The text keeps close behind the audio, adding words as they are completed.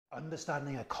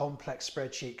Understanding a complex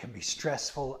spreadsheet can be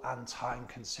stressful and time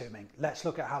consuming. Let's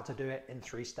look at how to do it in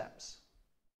 3 steps.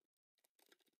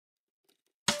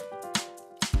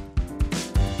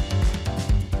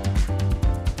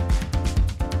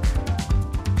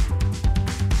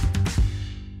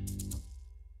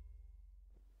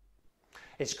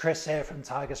 It's Chris here from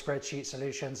Tiger Spreadsheet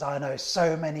Solutions. I know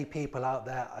so many people out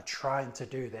there are trying to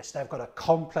do this. They've got a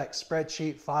complex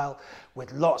spreadsheet file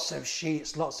with lots of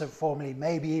sheets, lots of formulae,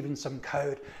 maybe even some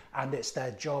code, and it's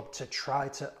their job to try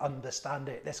to understand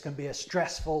it. This can be a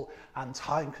stressful and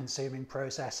time-consuming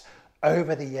process.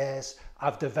 Over the years,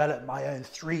 I've developed my own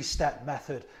 3-step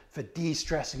method for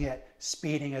de-stressing it,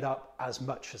 speeding it up as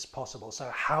much as possible. So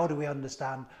how do we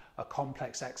understand a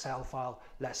complex Excel file?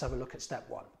 Let's have a look at step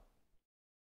 1.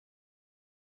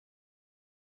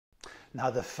 Now,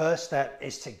 the first step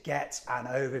is to get an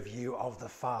overview of the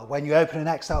file. When you open an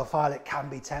Excel file, it can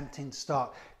be tempting to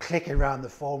start clicking around the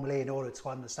formulae in order to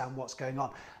understand what's going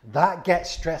on. That gets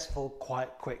stressful quite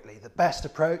quickly. The best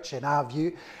approach, in our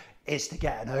view, is to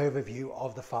get an overview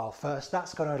of the file first.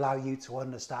 That's going to allow you to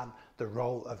understand the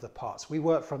role of the parts. We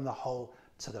work from the whole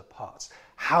to the parts.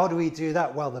 How do we do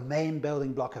that? Well, the main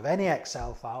building block of any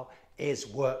Excel file is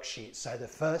worksheets. So the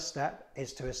first step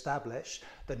is to establish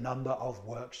the number of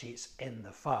worksheets in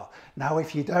the file. Now,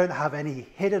 if you don't have any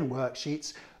hidden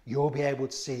worksheets, you'll be able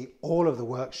to see all of the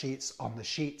worksheets on the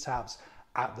sheet tabs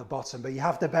at the bottom. But you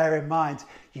have to bear in mind,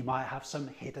 you might have some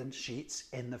hidden sheets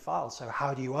in the file. So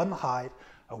how do you unhide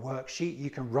a worksheet? You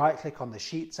can right click on the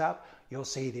sheet tab. You'll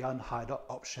see the unhide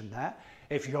option there.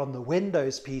 If you're on the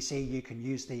Windows PC, you can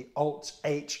use the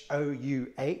Alt-H-O-U-H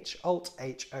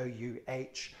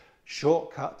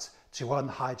shortcut to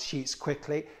unhide sheets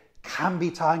quickly. Can be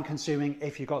time consuming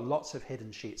if you've got lots of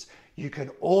hidden sheets. You can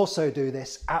also do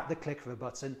this at the click of a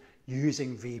button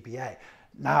using VBA.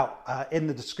 Now, in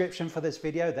the description for this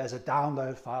video, there's a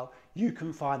download file. You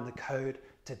can find the code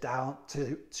to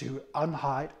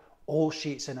unhide all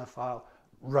sheets in a file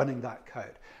running that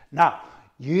code. Now,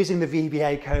 using the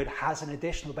VBA code has an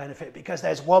additional benefit because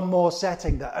there's one more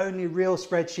setting that only real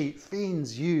spreadsheet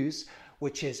fiends use,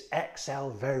 which is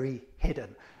Excel Very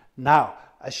Hidden. Now,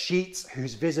 a sheet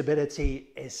whose visibility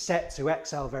is set to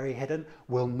Excel Very Hidden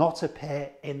will not appear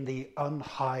in the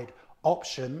unhide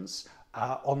options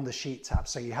on the sheet tab.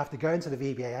 So you have to go into the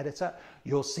VBA editor.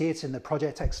 You'll see it in the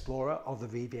Project Explorer of the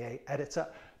VBA editor.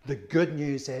 The good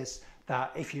news is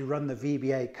that if you run the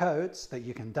VBA codes that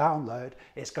you can download,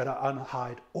 it's going to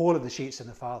unhide all of the sheets in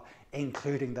the file,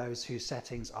 including those whose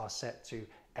settings are set to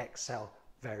Excel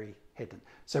Very Hidden.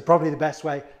 So probably the best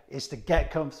way is to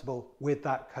get comfortable with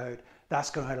that code.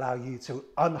 That's going to allow you to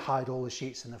unhide all the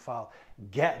sheets in the file,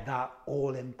 get that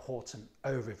all important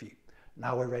overview.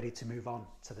 Now we're ready to move on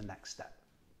to the next step.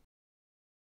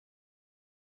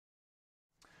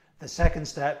 The second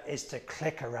step is to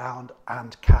click around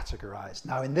and categorize.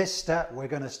 Now in this step, we're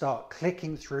going to start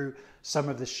clicking through some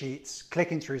of the sheets,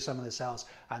 clicking through some of the cells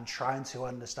and trying to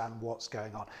understand what's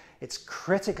going on. It's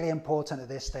critically important at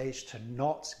this stage to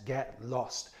not get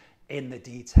lost in the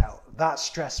detail. That's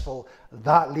stressful.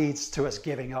 That leads to us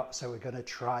giving up. So we're going to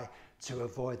try to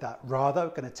avoid that. Rather, we're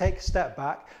going to take a step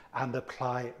back and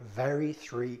apply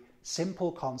 3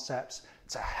 simple concepts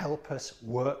to help us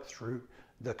work through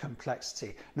the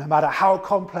complexity. No matter how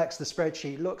complex the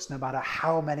spreadsheet looks, no matter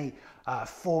how many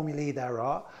formulae there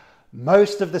are,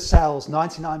 most of the cells,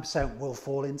 99%, will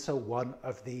fall into one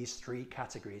of these 3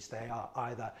 categories. They are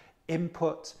either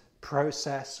input,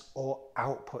 process, or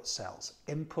output cells.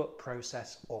 Input,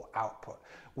 process, or output.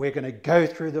 We're going to go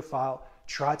through the file,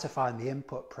 try to find the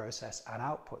input, process, and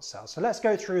output cells. So let's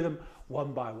go through them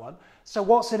one by one. So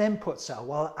what's an input cell?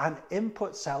 Well, an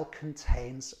input cell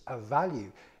contains a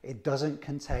value. It doesn't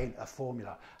contain a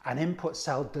formula. An input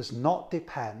cell does not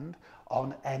depend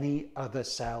on any other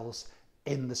cells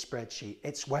in the spreadsheet.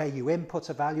 It's where you input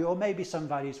a value, or maybe some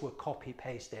values were copy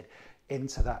pasted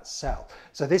into that cell.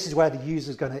 So this is where the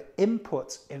user is going to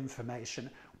input information.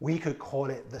 We could call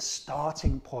it the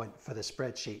starting point for the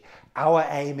spreadsheet. Our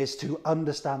aim is to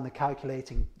understand the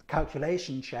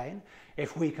calculation chain.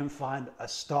 If we can find a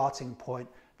starting point,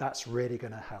 that's really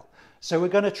going to help. So we're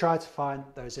going to try to find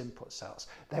those input cells.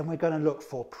 Then we're going to look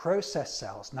for process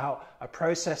cells. Now, a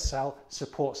process cell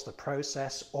supports the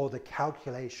process or the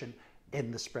calculation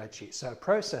in the spreadsheet. So a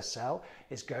process cell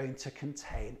is going to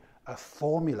contain a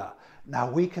formula. Now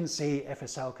we can see if a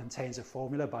cell contains a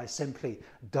formula by simply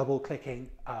double clicking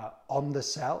on the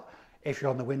cell. If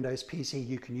you're on the Windows PC,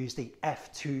 you can use the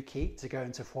F2 key to go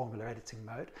into formula editing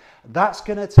mode. That's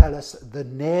going to tell us the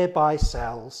nearby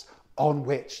cells on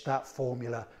which that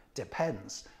formula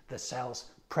depends, the cell's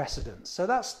precedence. So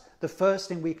that's the first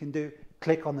thing we can do,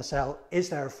 click on the cell. Is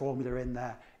there a formula in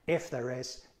there? If there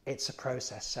is, it's a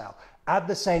process cell. At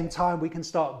the same time, we can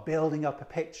start building up a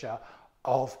picture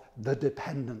of the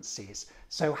dependencies.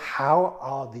 So how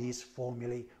are these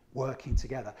formulae working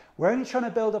together? We're only trying to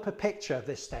build up a picture at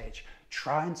this stage,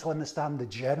 trying to understand the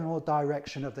general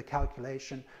direction of the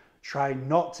calculation, trying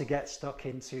not to get stuck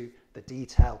into the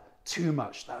detail too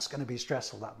much. That's going to be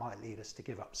stressful. That might lead us to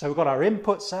give up. So we've got our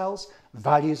input cells,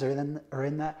 values are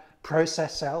in there,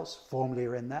 process cells, formulae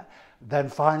are in there. Then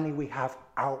finally we have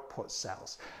output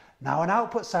cells. Now an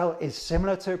output cell is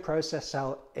similar to a process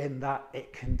cell in that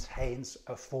it contains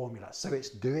a formula. So it's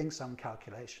doing some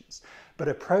calculations. But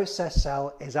a process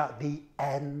cell is at the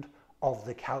end of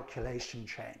the calculation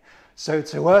chain. So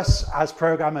to us as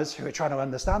programmers who are trying to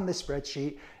understand this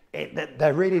spreadsheet,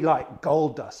 they're really like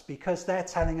gold dust, because they're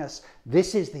telling us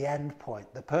this is the end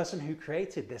point. The person who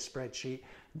created this spreadsheet,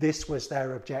 this was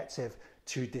their objective,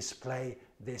 to display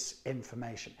this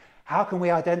information. How can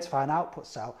we identify an output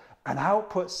cell? An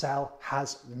output cell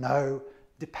has no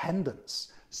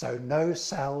dependence. So no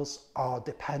cells are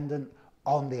dependent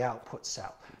on the output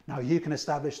cell. Now you can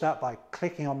establish that by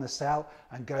clicking on the cell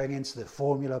and going into the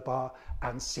formula bar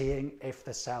and seeing if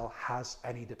the cell has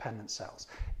any dependent cells.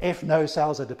 If no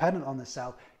cells are dependent on the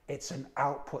cell, it's an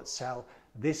output cell.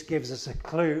 This gives us a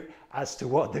clue as to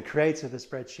what the creator of the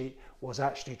spreadsheet was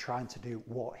actually trying to do,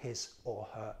 what his or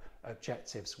her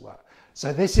objectives were.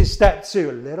 So this is step 2,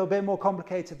 a little bit more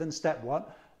complicated than step 1,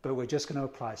 but we're just going to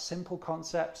apply simple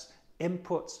concepts,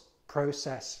 inputs,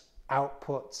 process,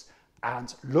 outputs,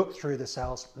 and look through the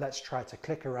cells. Let's try to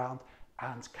click around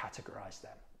and categorize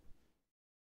them.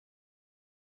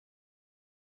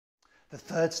 The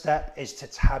third step is to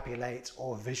tabulate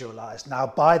or visualize. Now,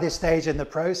 by this stage in the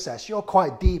process, you're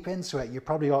quite deep into it. You've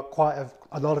probably got quite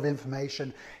a lot of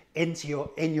information in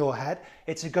your head.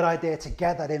 It's a good idea to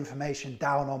get that information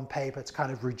down on paper to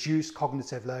kind of reduce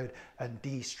cognitive load and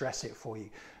de-stress it for you.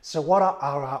 So what are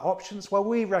our options? Well,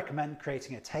 we recommend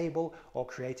creating a table or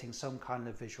creating some kind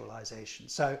of visualization.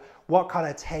 So what kind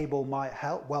of table might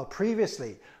help? Well,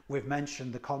 previously we've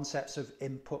mentioned the concepts of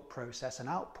input, process, and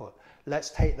output.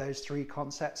 Let's take those 3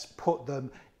 concepts, put them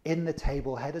in the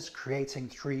table headers, creating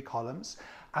 3 columns,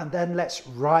 and then let's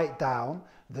write down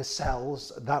the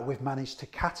cells that we've managed to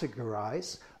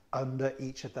categorize under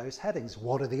each of those headings.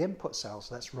 What are the input cells?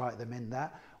 Let's write them in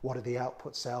there. What are the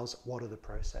output cells? What are the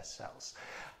process cells?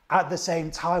 At the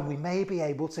same time, we may be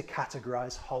able to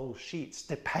categorize whole sheets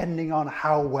depending on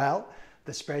how well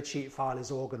the spreadsheet file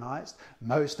is organized.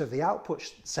 Most of the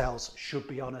output cells should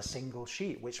be on a single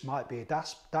sheet, which might be a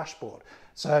dashboard.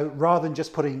 So rather than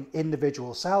just putting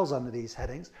individual cells under these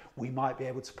headings, we might be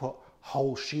able to put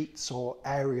whole sheets or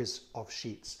areas of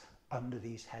sheets under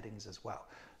these headings as well.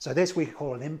 So this we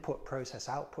call an input, process,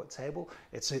 output table.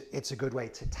 It's a good way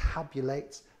to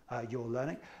tabulate your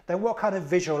learning. Then what kind of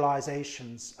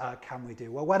visualizations can we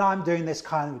do? Well, when I'm doing this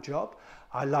kind of job,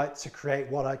 I like to create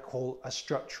what I call a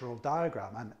structural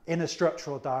diagram. And in a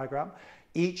structural diagram,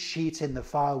 each sheet in the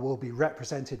file will be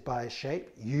represented by a shape,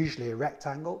 usually a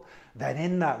rectangle. Then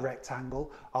in that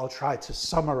rectangle, I'll try to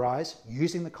summarize,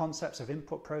 using the concepts of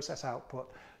input, process,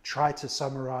 output, try to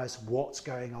summarize what's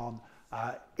going on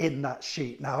in that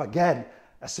sheet. Now again,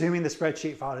 assuming the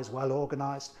spreadsheet file is well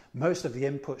organized, most of the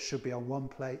inputs should be on one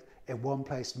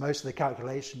place, most of the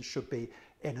calculations should be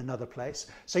in another place.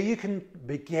 So you can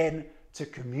begin to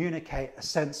communicate a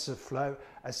sense of flow,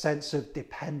 a sense of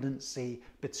dependency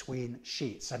between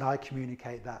sheets. And I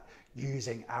communicate that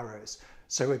using arrows.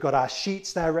 So we've got our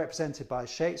sheets there represented by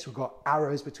shapes. We've got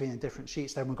arrows between the different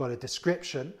sheets. Then we've got a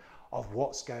description of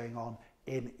what's going on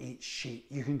in each sheet.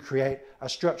 You can create a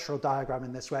structural diagram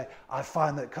in this way. I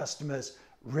find that customers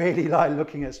really like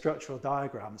looking at structural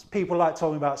diagrams. People like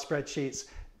talking about spreadsheets.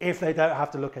 If they don't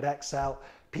have to look at Excel,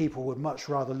 people would much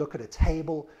rather look at a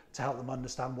table to help them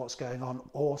understand what's going on,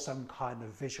 or some kind of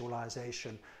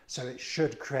visualization. So it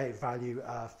should create value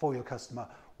for your customer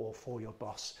or for your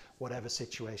boss, whatever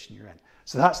situation you're in.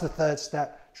 So that's the third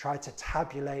step. Try to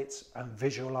tabulate and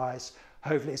visualize.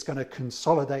 Hopefully it's going to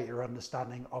consolidate your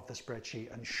understanding of the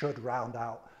spreadsheet and should round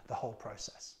out the whole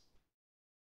process.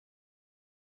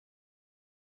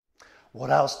 What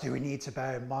else do we need to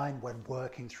bear in mind when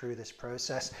working through this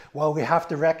process? Well, we have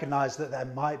to recognize that there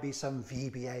might be some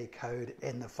VBA code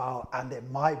in the file and it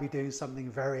might be doing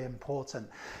something very important.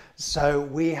 So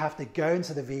we have to go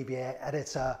into the VBA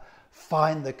editor,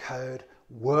 find the code,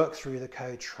 work through the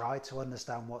code, try to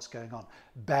understand what's going on.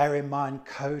 Bear in mind,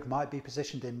 code might be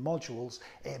positioned in modules.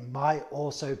 It might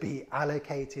also be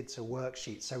allocated to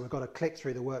worksheets. So we've got to click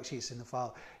through the worksheets in the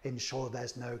file, ensure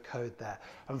there's no code there.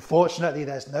 Unfortunately,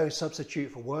 there's no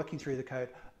substitute for working through the code,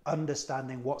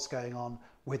 understanding what's going on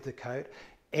with the code.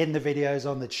 In the videos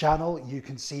on the channel, you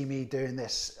can see me doing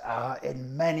this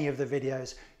in many of the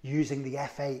videos, using the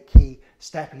F8 key,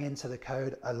 stepping into the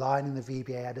code, aligning the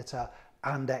VBA editor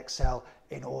and Excel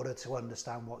in order to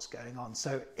understand what's going on.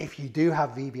 So if you do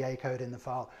have VBA code in the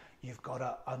file, you've got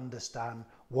to understand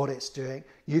what it's doing.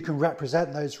 You can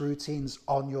represent those routines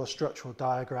on your structural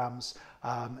diagrams,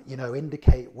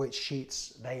 indicate which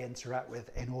sheets they interact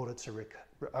with in order to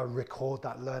record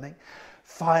that learning.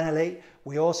 Finally,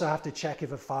 we also have to check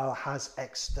if a file has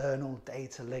external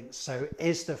data links. So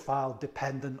is the file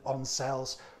dependent on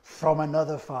cells from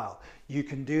another file? You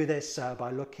can do this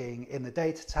by looking in the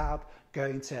data tab,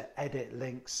 going to edit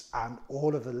links, and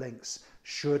all of the links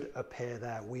should appear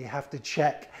there. We have to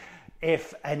check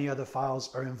if any other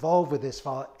files are involved with this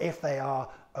file. If they are,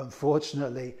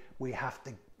 unfortunately, we have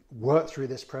to work through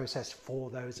this process for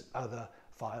those other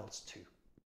files too.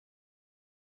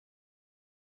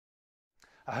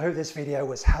 I hope this video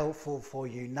was helpful for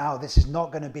you. Now, this is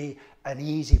not going to be an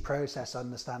easy process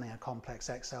understanding a complex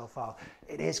Excel file.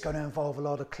 It is going to involve a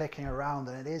lot of clicking around,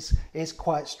 and it is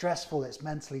quite stressful. It's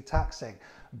mentally taxing.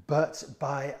 But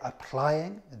by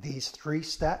applying these 3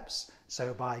 steps,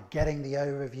 so by getting the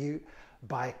overview,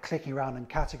 by clicking around and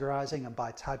categorizing, and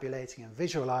by tabulating and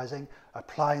visualizing,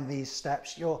 applying these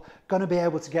steps, you're going to be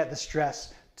able to get the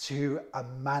stress to a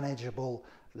manageable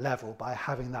level by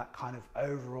having that kind of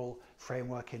overall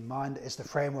framework in mind. It's the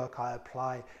framework I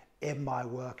apply in my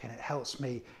work, and it helps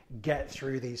me get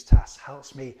through these tasks,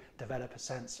 helps me develop a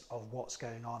sense of what's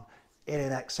going on in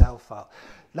an Excel file.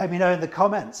 Let me know in the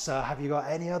comments, have you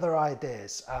got any other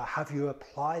ideas? Have you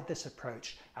applied this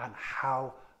approach, and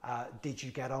how did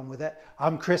you get on with it?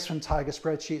 I'm Chris from Tiger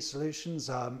Spreadsheet Solutions.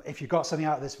 If you got something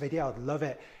out of this video, I'd love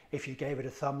it if you gave it a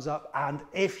thumbs up. And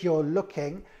if you're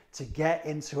looking to get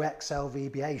into Excel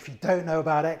VBA, if you don't know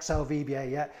about Excel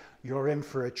VBA yet, you're in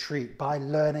for a treat. By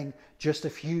learning just a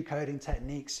few coding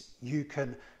techniques, you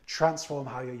can transform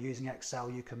how you're using Excel.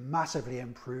 You can massively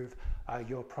improve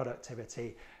your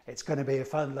productivity. It's going to be a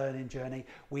fun learning journey.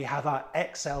 We have our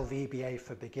Excel VBA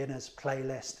for Beginners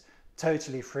playlist,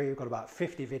 totally free. We've got about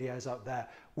 50 videos up there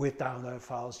with download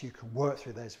files. You can work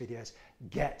through those videos,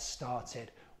 get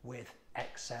started with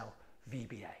Excel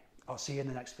VBA. I'll see you in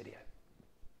the next video.